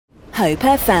Hope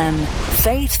FM,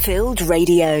 faith-filled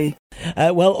radio.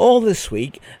 Well, all this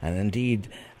week, and indeed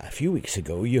a few weeks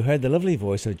ago, you heard the lovely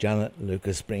voice of Janet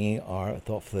Lucas bringing our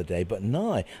thought for the day. But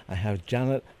now I have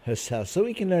Janet herself, so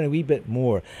we can learn a wee bit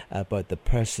more about the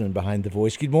person behind the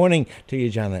voice. Good morning to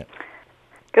you, Janet.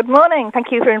 Good morning.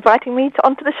 Thank you for inviting me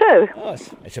onto the show. Oh,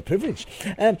 it's a privilege.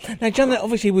 Now, Janet,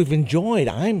 obviously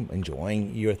I'm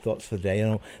enjoying your thoughts for the day. You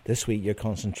know, this week you're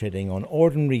concentrating on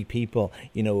ordinary people,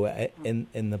 you know,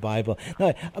 in the Bible.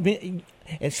 Now, I mean,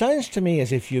 it sounds to me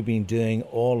as if you've been doing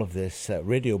all of this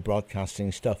radio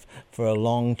broadcasting stuff for a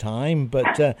long time,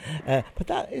 but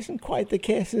that isn't quite the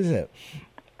case, is it?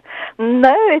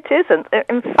 No, it isn't.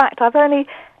 In fact, I've only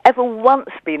ever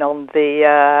once been on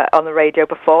the radio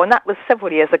before, and that was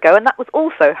several years ago, and that was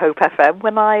also Hope FM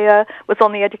when I was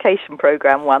on the education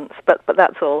programme once, but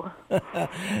that's all. I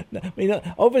mean,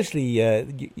 obviously,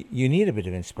 you need a bit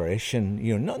of inspiration,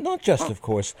 you know, not just, of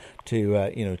course, to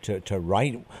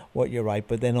write what you write,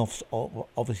 but then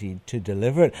obviously to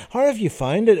deliver it. How have you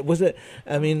found it? Was it,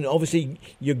 I mean, obviously,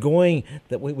 you're going,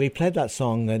 that we played that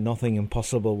song, Nothing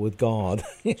Impossible with God.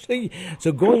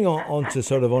 So going on to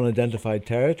sort of unidentified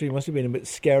territory must have been a bit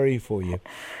scary for you.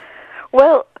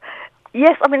 Well,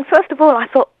 yes, I mean, first of all, I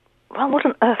thought, well, what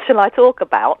on earth shall I talk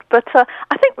about? But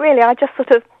I think really I just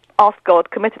sort of asked God,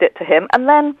 committed it to him, and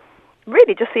then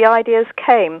really just the ideas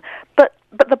came. But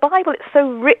the Bible, it's so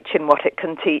rich in what it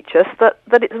can teach us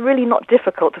that it's really not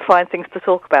difficult to find things to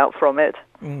talk about from it.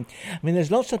 I mean,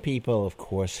 there's lots of people, of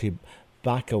course, who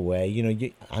back away. You know,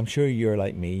 I'm sure you're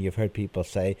like me. You've heard people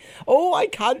say, "Oh, I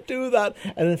can't do that."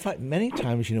 And in fact, many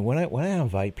times, you know, when I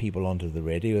invite people onto the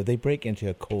radio, they break into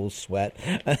a cold sweat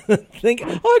and think,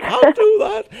 "Oh, I can't do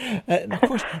that." And of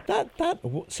course, that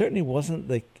certainly wasn't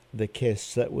the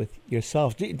case with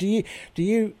yourself. Do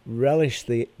you relish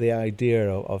the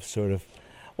idea of sort of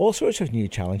all sorts of new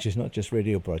challenges, not just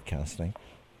radio broadcasting?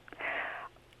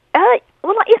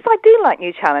 Well, yes, I do like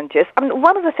new challenges. I mean,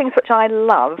 one of the things which I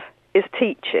love is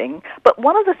teaching, but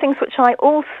one of the things which I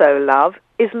also love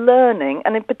is learning,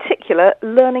 and in particular,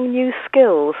 learning new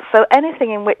skills. So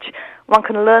anything in which one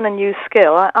can learn a new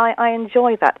skill, I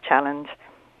enjoy that challenge.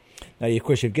 Now, of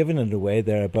course, you've given it away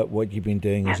there about what you've been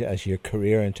doing as your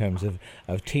career in terms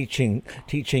of teaching.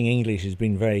 Teaching English has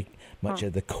been very much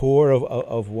at the core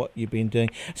of what you've been doing.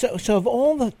 So of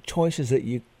all the choices that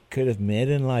you could have made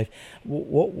in life,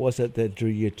 what was it that drew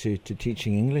you to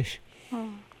teaching English?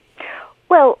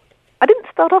 Well, I didn't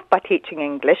start off by teaching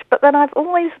English, but then I've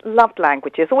always loved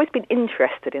languages, always been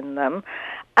interested in them,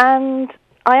 and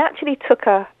I actually took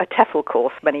a TEFL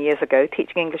course many years ago,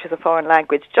 teaching English as a foreign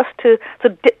language, just to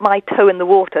sort of dip my toe in the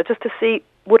water, just to see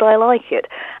would I like it.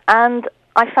 And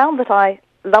I found that I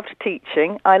loved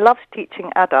teaching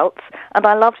adults, and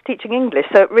I loved teaching English,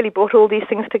 so it really brought all these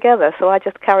things together, so I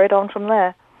just carried on from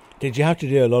there. Did you have to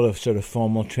do a lot of sort of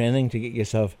formal training to get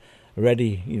yourself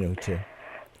ready, you know, to...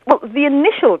 Well, the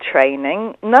initial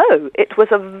training, no. It was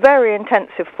a very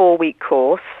intensive 4-week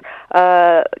course.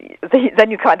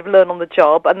 Then you kind of learn on the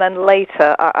job, and then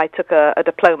later I took a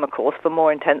diploma course for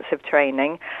more intensive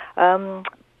training.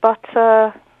 But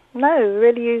no,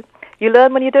 really, you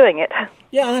learn when you're doing it.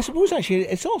 Yeah, and I suppose actually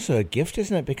it's also a gift,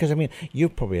 isn't it? Because I mean, you're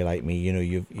probably like me. You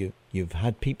know, you've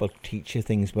had people teach you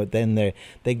things, but then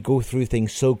they go through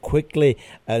things so quickly,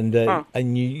 and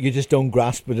you just don't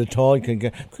grasp it at all. You can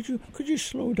go, could you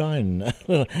slow down?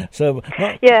 So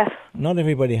not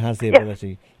everybody has the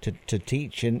ability to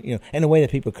teach in a way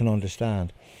that people can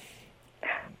understand.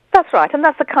 That's right, and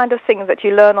that's the kind of thing that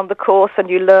you learn on the course, and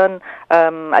you learn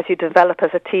as you develop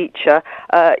as a teacher.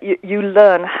 You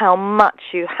learn how much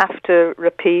you have to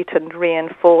repeat and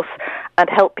reinforce and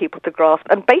help people to grasp,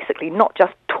 and basically not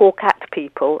just talk at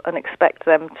people and expect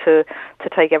them to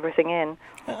take everything in.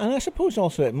 And I suppose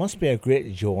also it must be a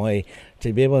great joy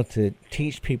to be able to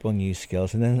teach people new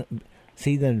skills and then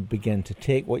see them begin to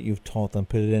take what you've taught them,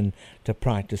 put it into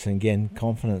practice and gain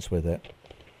confidence with it.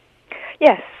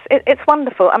 Yes, it's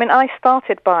wonderful. I mean, I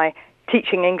started by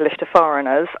teaching English to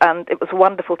foreigners, and it was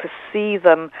wonderful to see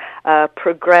them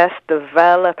progress,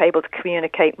 develop, able to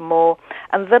communicate more.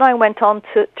 And then I went on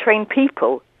to train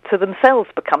people to themselves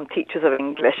become teachers of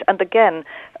English. And again,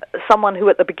 someone who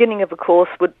at the beginning of the course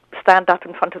would stand up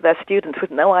in front of their students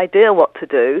with no idea what to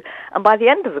do, and by the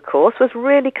end of the course was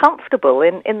really comfortable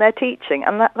in their teaching,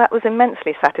 and that was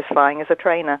immensely satisfying as a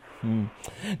trainer.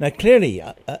 Now, clearly,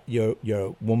 you're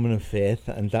a woman of faith,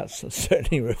 and that's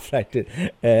certainly reflected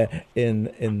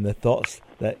in the thoughts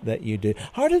that you do.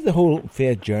 How did the whole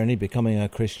faith journey, becoming a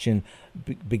Christian,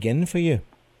 begin for you?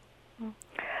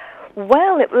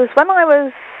 Well, it was when I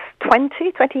was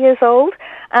 20 years old,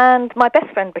 and my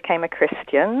best friend became a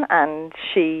Christian, and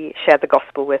she shared the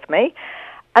gospel with me.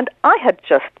 And I had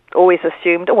just always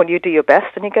assumed, oh, well, you do your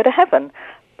best and you go to heaven.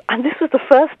 And this was the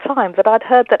first time that I'd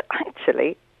heard that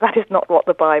actually that is not what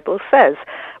the Bible says.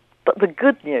 But the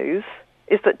good news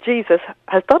is that Jesus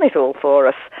has done it all for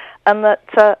us, and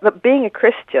that being a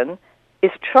Christian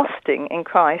is trusting in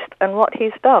Christ and what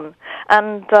he's done.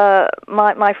 And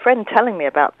my friend telling me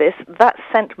about this, that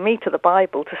sent me to the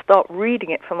Bible to start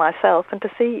reading it for myself and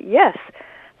to see, yes,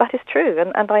 that is true.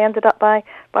 And I ended up by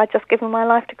just giving my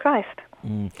life to Christ.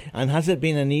 Mm. And has it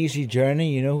been an easy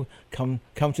journey, come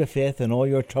to faith and all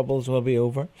your troubles will be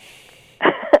over?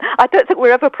 I don't think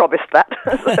we're ever promised that.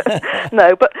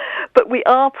 No, but we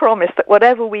are promised that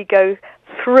whatever we go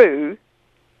through,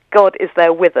 God is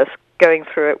there with us, going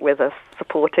through it with us,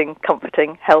 supporting,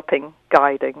 comforting, helping,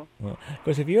 guiding. Well,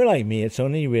 because if you're like me, it's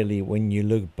only really when you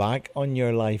look back on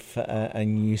your life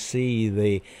and you see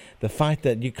the fact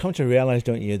that you come to realize,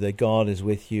 don't you, that God is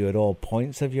with you at all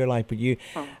points of your life, but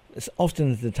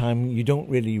often at the time you don't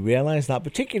really realize that,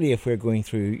 particularly if we're going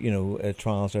through,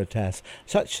 trials or tests,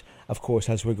 such, of course,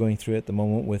 as we're going through at the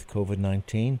moment with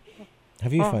COVID-19.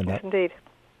 Have you found that? Indeed.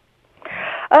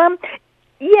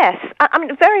 Yes. I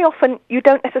mean, very often you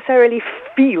don't necessarily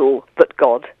feel that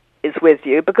God is with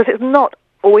you because it's not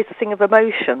always a thing of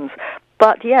emotions.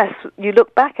 But yes, you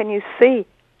look back and you see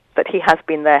that he has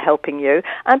been there helping you.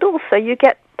 And also you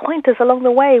get pointers along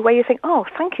the way where you think, oh,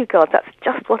 thank you, God, that's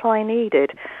just what I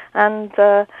needed. And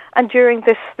during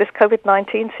this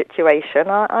COVID-19 situation,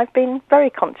 I've been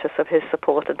very conscious of his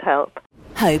support and help.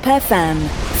 Hope FM,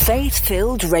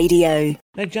 faith-filled radio.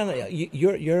 Now, Janet,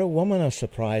 you're a woman of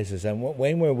surprises, and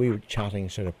when we were chatting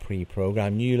sort of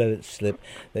pre-program, you let it slip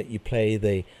that you play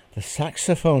the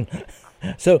saxophone.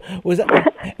 So is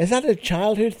that a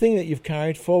childhood thing that you've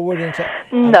carried forward into?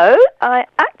 No, I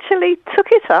actually took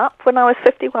it up when I was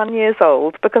 51 years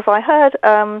old because I heard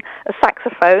a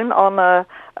saxophone on a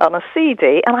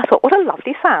CD, and I thought, what a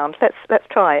lovely sound. Let's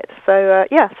try it. So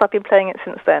yes, I've been playing it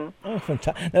since then. Oh,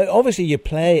 fantastic! Now, obviously, you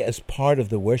play as part of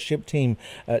the worship team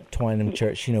at Twynham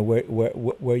Church.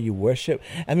 Where you worship.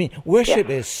 I mean, worship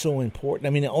is so important. I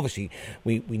mean, obviously,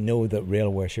 we know that real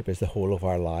worship is the whole of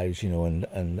our lives.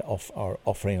 And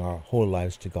offering our whole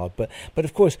lives to God. But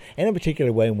of course, in a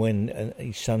particular way, when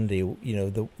each Sunday,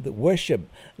 the worship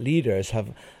leaders have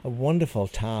a wonderful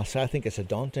task. I think it's a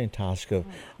daunting task of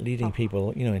leading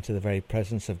people, into the very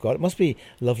presence of God. It must be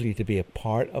lovely to be a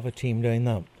part of a team doing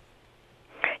that.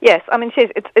 Yes, I mean,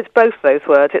 it's both those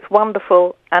words. It's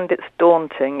wonderful and it's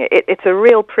daunting. It's a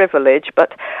real privilege,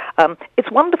 but it's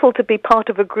wonderful to be part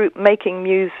of a group making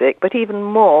music, but even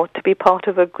more to be part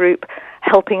of a group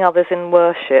helping others in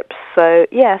worship. So,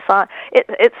 yes,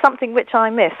 it's something which I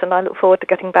miss, and I look forward to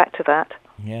getting back to that.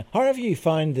 Yeah. How have you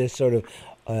found this sort of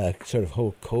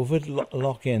whole COVID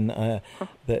lock-in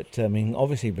that, I mean,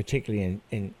 obviously, particularly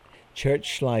in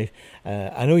church life?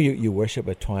 I know you worship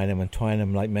at Twynham, and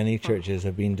Twynham, like many churches,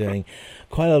 have been doing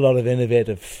quite a lot of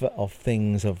innovative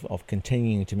things of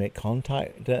continuing to make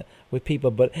contact with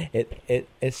people, but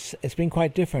it's been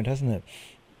quite different, hasn't it?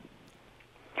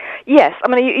 Yes, I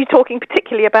mean, are you talking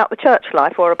particularly about the church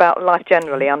life or about life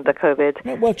generally under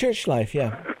COVID? Well, church life,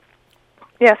 yeah.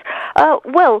 Yes.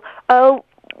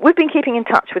 We've been keeping in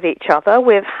touch with each other.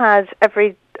 We've had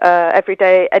every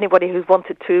day, anybody who's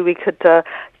wanted to, we could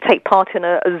take part in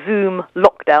a Zoom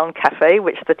lockdown cafe,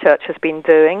 which the church has been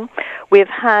doing. We've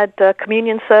had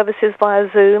communion services via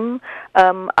Zoom.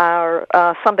 Our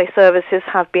Sunday services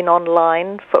have been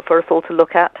online for us all to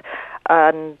look at.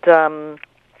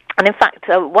 And in fact,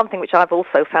 one thing which I've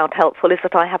also found helpful is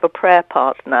that I have a prayer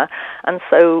partner, and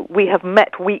so we have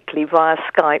met weekly via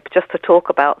Skype just to talk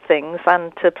about things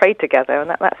and to pray together,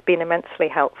 and that's been immensely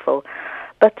helpful.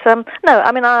 But no,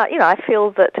 I mean, I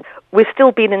feel that we've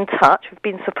still been in touch. We've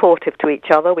been supportive to each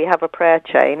other. We have a prayer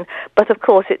chain, but of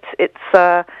course,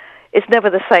 it's never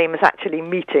the same as actually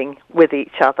meeting with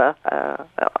each other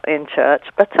in church.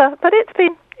 But it's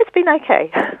been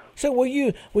okay. So were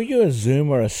you a Zoom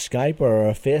or a Skype or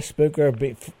a Facebooker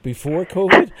before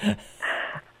COVID?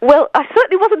 Well, I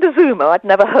certainly wasn't a Zoomer. I'd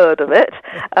never heard of it.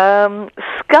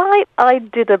 Skype, I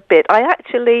did a bit. I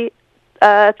actually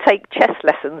take chess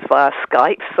lessons via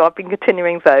Skype, so I've been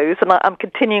continuing those, and I'm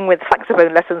continuing with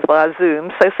saxophone lessons via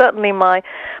Zoom. So certainly my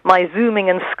Zooming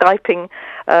and Skyping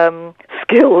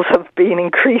skills have been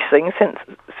increasing since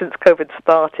COVID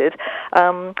started.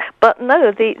 But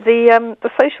no,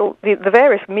 the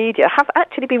various media have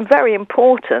actually been very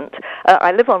important.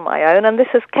 I live on my own, and this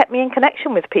has kept me in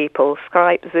connection with people: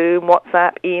 Skype, Zoom,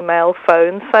 WhatsApp, email,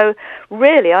 phone. So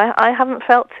really, I haven't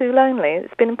felt too lonely.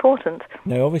 It's been important.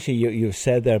 Now, obviously, you you've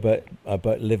said there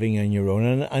about living on your own,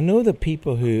 and I know that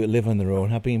people who live on their own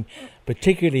have been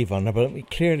particularly vulnerable. I mean,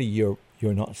 clearly, you're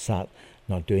not sat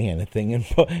not doing anything, and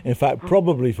in fact,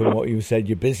 probably from what you said,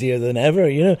 you're busier than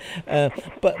ever.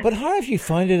 But how have you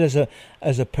found it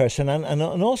as a person, and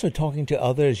also talking to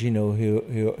others,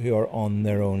 who are on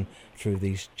their own through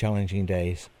these challenging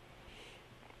days?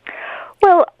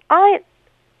 Well, I've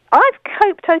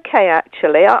coped okay,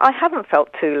 actually. I haven't felt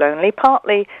too lonely,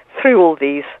 partly through all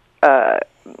these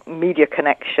media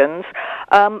connections.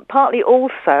 Partly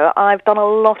also, I've done a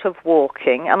lot of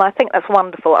walking, and I think that's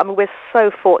wonderful. I mean, we're so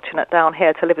fortunate down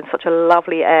here to live in such a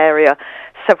lovely area.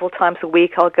 Several times a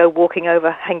week I'll go walking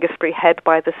over Hengistbury Head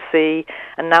by the sea,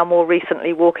 and now more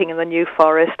recently walking in the New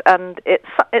Forest, and it's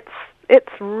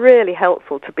really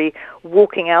helpful to be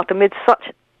walking out amid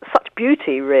such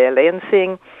beauty, really, and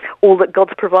seeing all that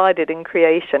God's provided in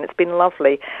creation. It's been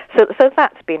lovely. So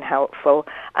that's been helpful.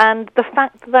 And the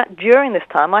fact that during this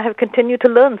time I have continued to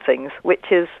learn things,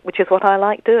 which is what I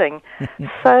like doing.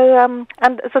 So,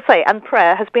 and as I say, and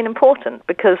prayer has been important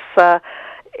because,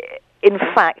 in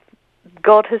fact,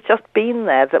 God has just been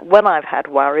there, that when I've had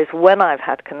worries, when I've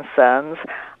had concerns,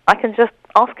 I can just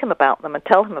ask Him about them and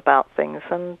tell Him about things,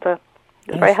 and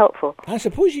it's very helpful. I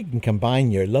suppose you can combine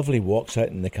your lovely walks out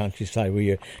in the countryside where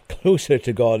you're closer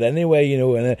to God anyway,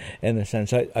 in a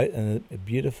sense, out in a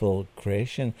beautiful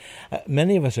creation.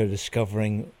 Many of us are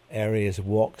discovering areas,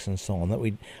 walks and so on that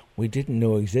we didn't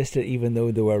know existed, even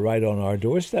though they were right on our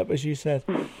doorstep, as you said.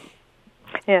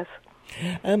 Yes.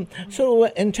 So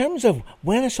in terms of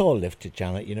when it's all lifted,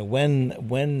 Janet,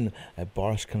 when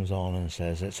Boris comes on and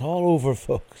says it's all over,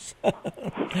 folks.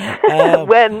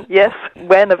 When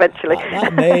eventually.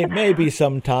 That may be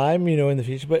some time, in the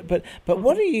future. But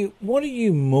what do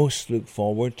you most look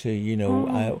forward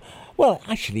to? Well,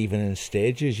 actually, even in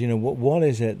stages, what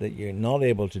is it that you're not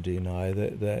able to do now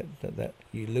that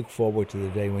you look forward to the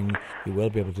day when you will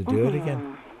be able to do it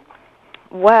again?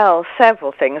 Well,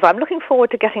 several things. I'm looking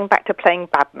forward to getting back to playing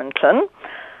badminton.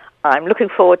 I'm looking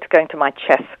forward to going to my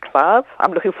chess club.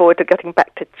 I'm looking forward to getting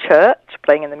back to church,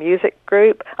 playing in the music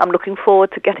group. I'm looking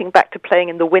forward to getting back to playing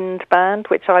in the wind band,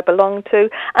 which I belong to.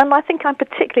 And I think I'm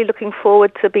particularly looking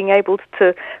forward to being able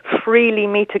to freely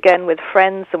meet again with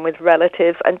friends and with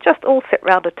relatives and just all sit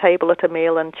round a table at a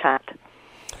meal and chat.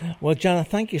 Well, Janet,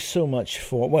 thank you so much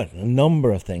for a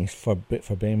number of things, for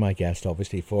being my guest,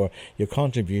 obviously, for your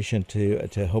contribution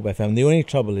to Hope FM. The only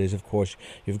trouble is, of course,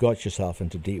 you've got yourself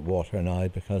into deep water now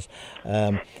because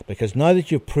now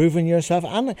that you've proven yourself,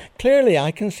 and clearly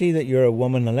I can see that you're a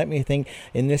woman, and let me think,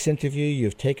 in this interview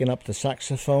you've taken up the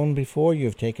saxophone before,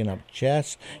 you've taken up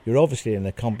chess, you're obviously an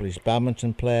accomplished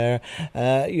badminton player.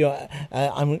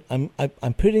 I'm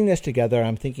putting this together,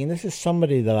 I'm thinking this is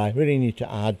somebody that I really need to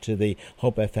add to the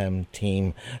Hope FM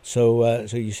team. So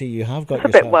you see, you have got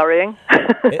yourself. A bit worrying.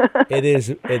 It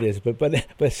is. But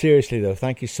seriously though,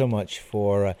 thank you so much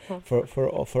for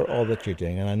all that you're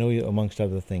doing, and I know you, amongst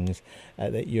other things,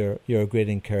 that you're a great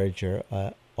encourager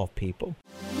of people.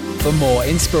 For more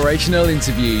inspirational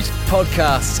interviews,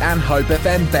 podcasts, and Hope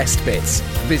FM best bits,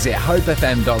 visit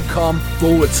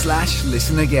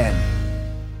hopefm.com/listen again.